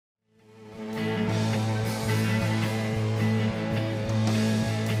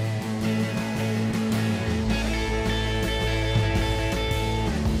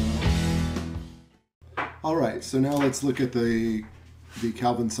All right, so now let's look at the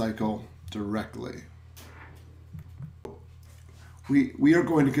Calvin cycle directly. We are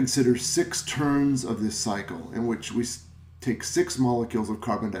going to consider 6 turns of this cycle in which we take 6 molecules of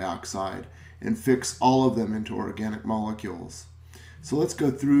carbon dioxide and fix all of them into organic molecules. So let's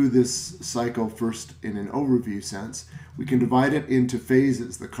go through this cycle first in an overview sense. We can divide it into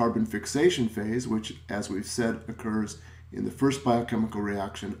phases. The carbon fixation phase, which, as we've said, occurs in the first biochemical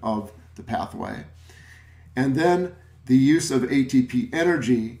reaction of the pathway. And then the use of ATP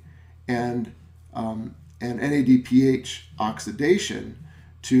energy and NADPH oxidation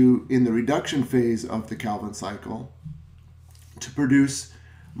in the reduction phase of the Calvin cycle to produce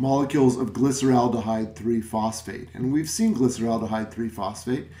molecules of glyceraldehyde 3-phosphate. And we've seen glyceraldehyde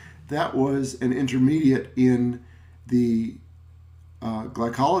 3-phosphate. That was an intermediate in the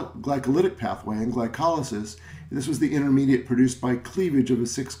glycolytic pathway and glycolysis. This was the intermediate produced by cleavage of a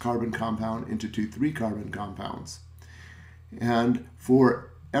 6-carbon compound into 2 3-carbon compounds. And for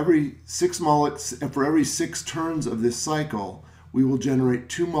every 6 turns of this cycle, we will generate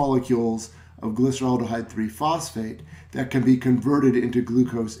 2 molecules of glyceraldehyde 3-phosphate that can be converted into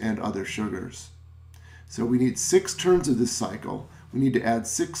glucose and other sugars. So we need 6 turns of this cycle. We need to add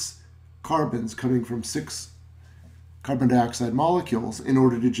 6 carbons coming from 6 carbon dioxide molecules in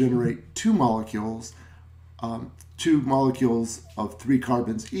order to generate 2 molecules of 3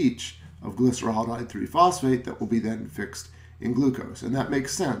 carbons each of glyceraldehyde 3-phosphate that will be then fixed in glucose. And that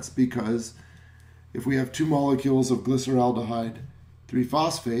makes sense because if we have 2 molecules of glyceraldehyde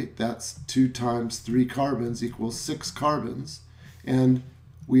 3-phosphate, that's 2 times 3 carbons equals 6 carbons. And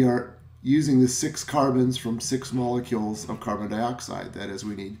we are using the 6 carbons from 6 molecules of carbon dioxide. That is,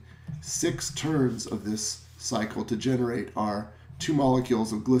 we need 6 turns of this cycle to generate our 2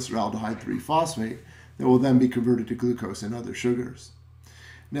 molecules of glyceraldehyde 3-phosphate that will then be converted to glucose and other sugars.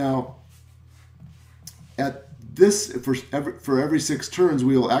 Now, for every 6 turns,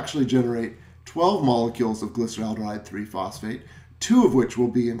 we will actually generate 12 molecules of glyceraldehyde 3-phosphate, 2 of which will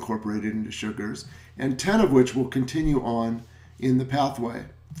be incorporated into sugars, and 10 of which will continue on in the pathway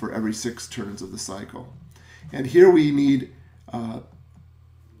for every 6 turns of the cycle. And here we need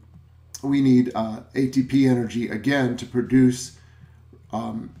ATP energy again to produce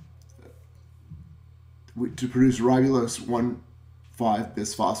ribulose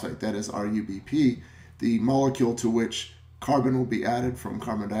 1,5-bisphosphate, that is RUBP, the molecule to which carbon will be added from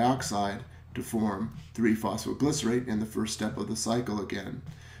carbon dioxide to form 3-phosphoglycerate in the first step of the cycle again.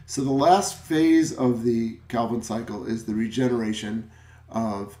 So the last phase of the Calvin cycle is the regeneration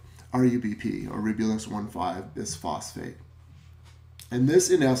of RUBP, or ribulose 1,5-bisphosphate. And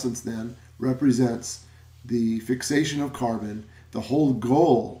this, in essence, then, represents the fixation of carbon, the whole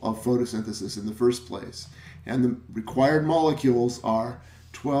goal of photosynthesis in the first place. And the required molecules are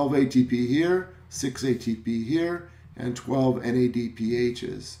 12 ATP here, 6 ATP here, and 12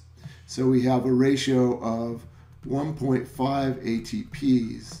 NADPHs. So we have a ratio of 1.5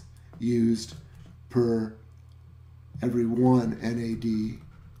 ATPs used per every 1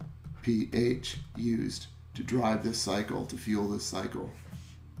 NADPH used to drive this cycle, to fuel this cycle.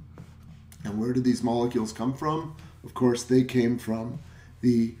 And where did these molecules come from? Of course, they came from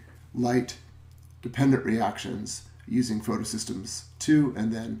the light-dependent reactions using photosystems 2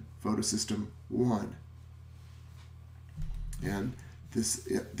 and then photosystem 1. And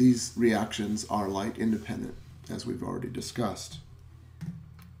these reactions are light independent, as we've already discussed.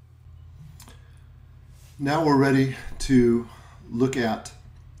 Now we're ready to look at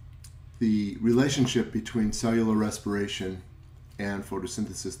the relationship between cellular respiration and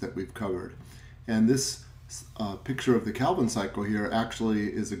photosynthesis that we've covered. And this picture of the Calvin cycle here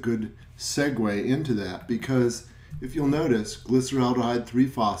actually is a good segue into that, because if you'll notice, glyceraldehyde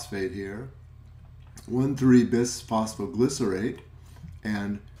 3-phosphate here, 1,3-bisphosphoglycerate,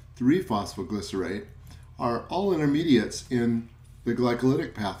 and 3-phosphoglycerate are all intermediates in the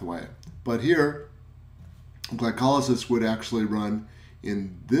glycolytic pathway. But here, glycolysis would actually run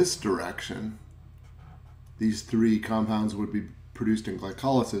in this direction. These 3 compounds would be produced in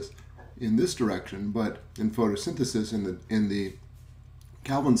glycolysis in this direction, but in photosynthesis in the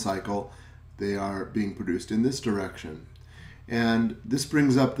Calvin cycle, they are being produced in this direction. And this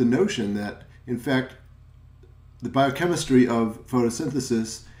brings up the notion that, in fact, the biochemistry of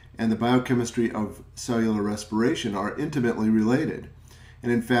photosynthesis and the biochemistry of cellular respiration are intimately related.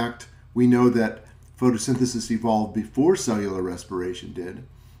 And in fact, we know that photosynthesis evolved before cellular respiration did,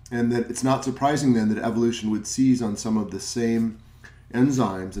 and that it's not surprising then that evolution would seize on some of the same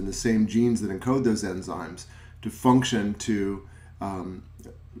enzymes and the same genes that encode those enzymes to function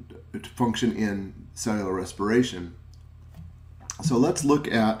in cellular respiration. So let's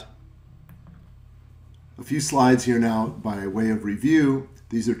look at A few slides here now by way of review.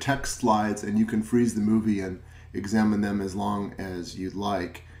 These are text slides, and you can freeze the movie and examine them as long as you'd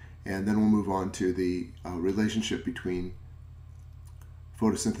like. And then we'll move on to the relationship between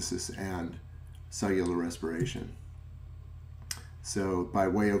photosynthesis and cellular respiration. So by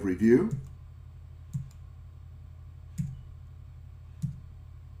way of review,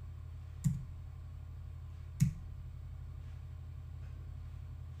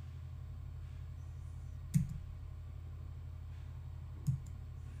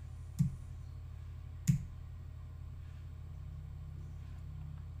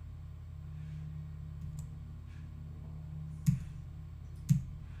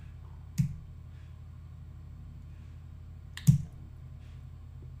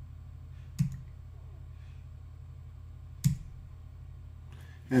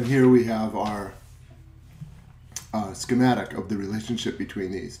 and here we have our schematic of the relationship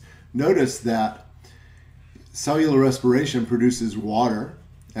between these. Notice that cellular respiration produces water,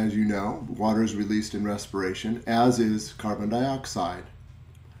 as you know. Water is released in respiration, as is carbon dioxide.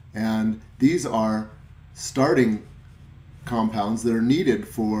 And these are starting compounds that are needed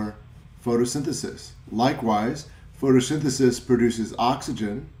for photosynthesis. Likewise, photosynthesis produces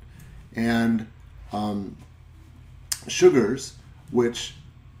oxygen and sugars,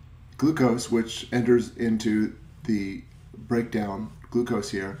 glucose, which enters into the breakdown,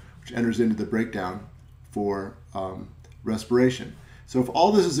 glucose here, which enters into the breakdown for respiration. So if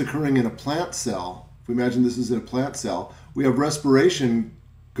all this is occurring in a plant cell, if we imagine this is in a plant cell, we have respiration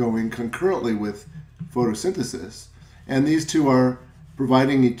going concurrently with photosynthesis, and these two are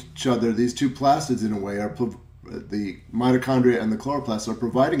providing each other, these two plastids in a way, the mitochondria and the chloroplasts are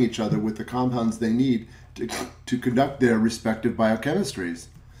providing each other with the compounds they need to conduct their respective biochemistries.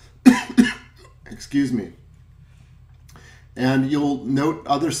 Excuse me. And you'll note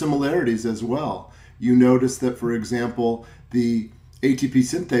other similarities as well. You notice that, for example, the ATP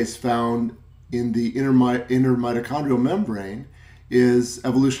synthase found in the inner mitochondrial membrane is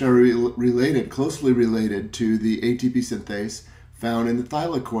evolutionarily related, closely related to the ATP synthase found in the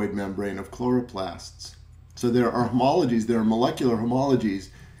thylakoid membrane of chloroplasts. So there are homologies, there are molecular homologies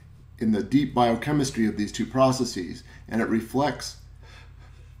in the deep biochemistry of these two processes, and it reflects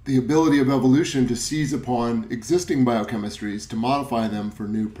the ability of evolution to seize upon existing biochemistries to modify them for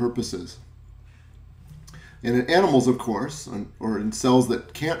new purposes. And in animals, of course, or in cells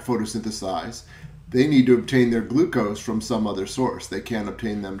that can't photosynthesize, they need to obtain their glucose from some other source. They can't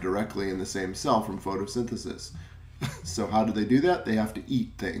obtain them directly in the same cell from photosynthesis. So how do they do that? They have to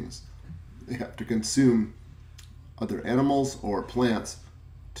eat things. They have to consume other animals or plants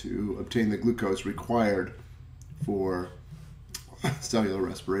to obtain the glucose required for cellular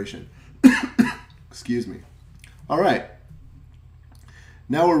respiration. Excuse me. All right.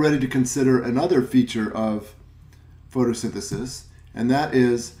 Now we're ready to consider another feature of photosynthesis, and that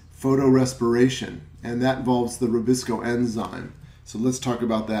is photorespiration, and that involves the rubisco enzyme. So let's talk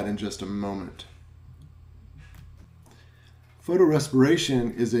about that in just a moment.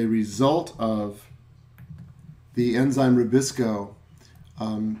 Photorespiration is a result of the enzyme rubisco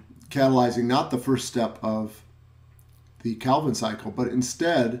catalyzing not the first step of the Calvin cycle, but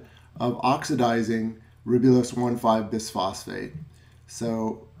instead of oxidizing ribulose 1,5-bisphosphate.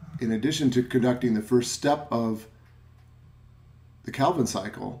 So in addition to conducting the first step of the Calvin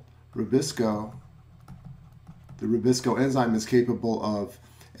cycle, the rubisco enzyme is capable of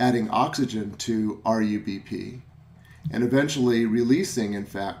adding oxygen to RUBP and eventually releasing, in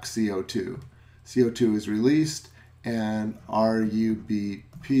fact, CO2. CO2 is released and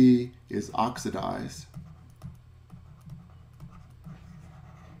RUBP is oxidized.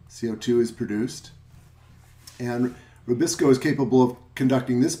 CO2 is produced, and rubisco is capable of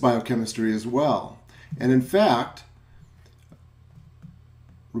conducting this biochemistry as well. And in fact,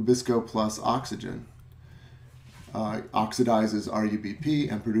 rubisco plus oxygen oxidizes RUBP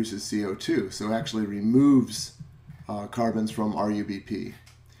and produces CO2, so actually removes carbons from RUBP.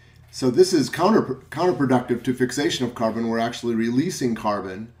 So this is counterproductive to fixation of carbon. We're actually releasing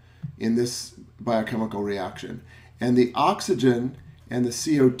carbon in this biochemical reaction. And the oxygen and the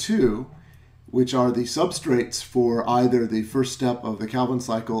CO2, which are the substrates for either the first step of the Calvin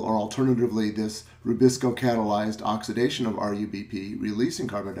cycle or alternatively this rubisco-catalyzed oxidation of RUBP, releasing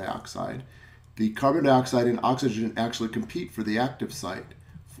carbon dioxide, the carbon dioxide and oxygen actually compete for the active site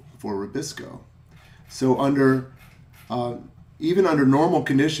for rubisco. So even under normal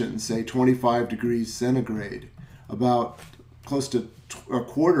conditions, say 25 degrees centigrade, about close to a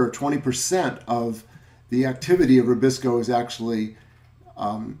quarter, 20% of the activity of rubisco is actually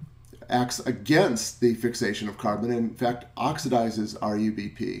acts against the fixation of carbon and in fact oxidizes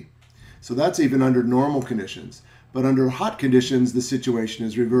RUBP. So that's even under normal conditions. But under hot conditions, the situation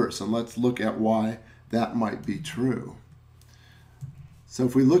is reversed. And let's look at why that might be true. So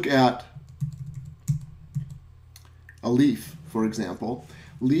if we look at a leaf, for example,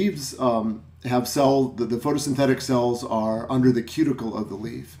 leaves have the photosynthetic cells are under the cuticle of the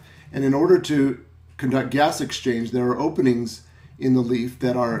leaf. And in order to conduct gas exchange, there are openings in the leaf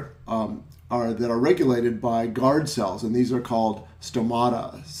that are regulated by guard cells, and these are called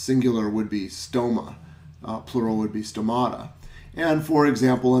stomata. Singular would be stoma, plural would be stomata. And for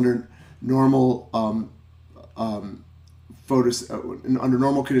example, under normal under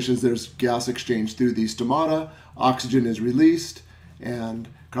normal conditions, there's gas exchange through these stomata. Oxygen is released, and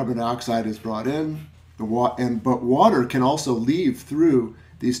carbon dioxide is brought in. But water can also leave through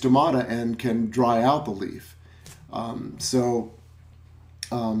these stomata and can dry out the leaf.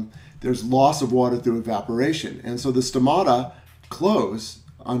 There's loss of water through evaporation, and so the stomata close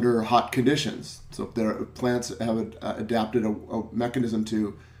under hot conditions. So if plants have adapted a mechanism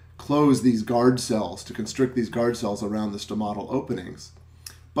to close these guard cells, to constrict these guard cells around the stomatal openings.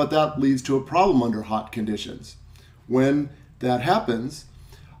 But that leads to a problem under hot conditions. When that happens,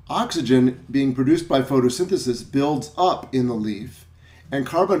 oxygen being produced by photosynthesis builds up in the leaf, and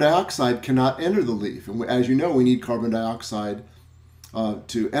carbon dioxide cannot enter the leaf. And as you know, we need carbon dioxide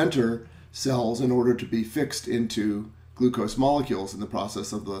to enter cells in order to be fixed into glucose molecules in the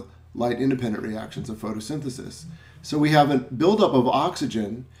process of the light-independent reactions of photosynthesis. So we have a buildup of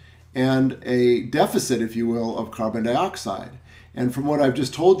oxygen and a deficit, if you will, of carbon dioxide. And from what I've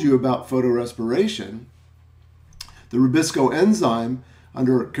just told you about photorespiration, the Rubisco enzyme,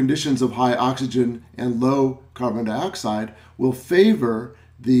 under conditions of high oxygen and low carbon dioxide, will favor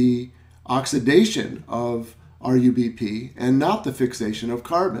the oxidation of RUBP and not the fixation of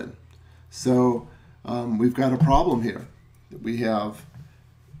carbon. So we've got a problem here. We have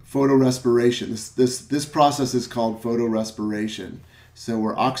photorespiration. This process is called photorespiration. So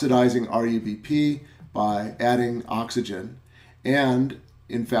we're oxidizing RUBP by adding oxygen, and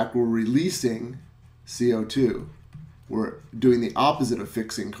in fact we're releasing CO2. We're doing the opposite of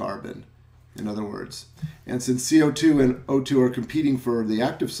fixing carbon, in other words. And since CO2 and O2 are competing for the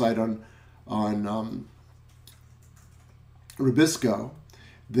active site on Rubisco,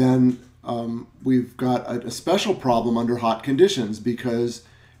 then we've got a special problem under hot conditions, because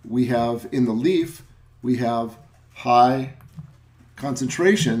we have in the leaf, we have high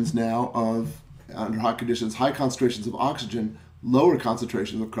concentrations now of, under hot conditions, high concentrations of oxygen, lower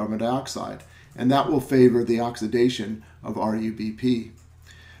concentrations of carbon dioxide, and that will favor the oxidation of RUBP.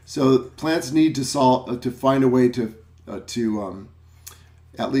 So plants need to find a way to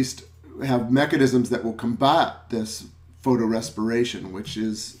at least have mechanisms that will combat this photorespiration,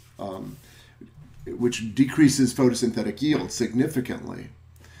 which decreases photosynthetic yield significantly.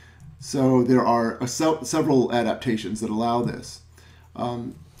 So there are several adaptations that allow this.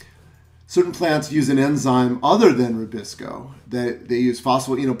 Certain plants use an enzyme other than Rubisco. They use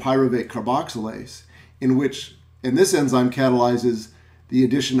phosphoenolpyruvate carboxylase, and this enzyme catalyzes the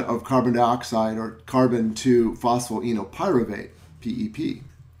addition of carbon dioxide or carbon to phosphoenolpyruvate, PEP.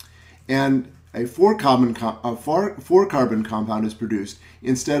 And a 4-carbon compound is produced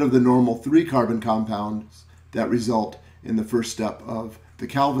instead of the normal 3-carbon compounds that result in the first step of the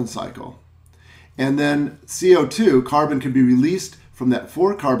Calvin cycle. And then CO2, carbon, can be released from that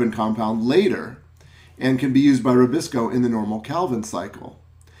 4-carbon compound later and can be used by Rubisco in the normal Calvin cycle.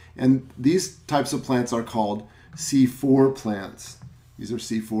 And these types of plants are called C4 plants. These are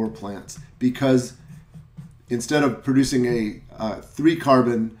C4 plants because instead of producing a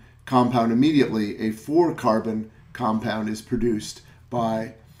 3-carbon compound immediately, a 4-carbon compound is produced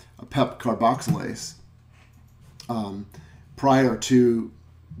by a PEP carboxylase prior to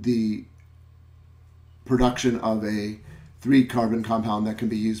the production of a 3-carbon compound that can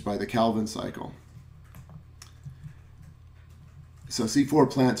be used by the Calvin cycle. So C4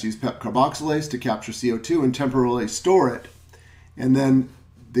 plants use PEP carboxylase to capture CO2 and temporarily store it, and then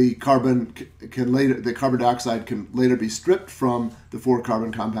the carbon dioxide can later be stripped from the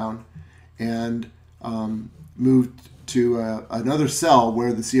 4-carbon compound and moved to another cell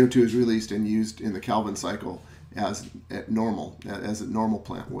where the CO2 is released and used in the Calvin cycle as a normal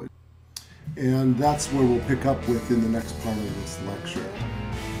plant would. And that's where we'll pick up with in the next part of this lecture.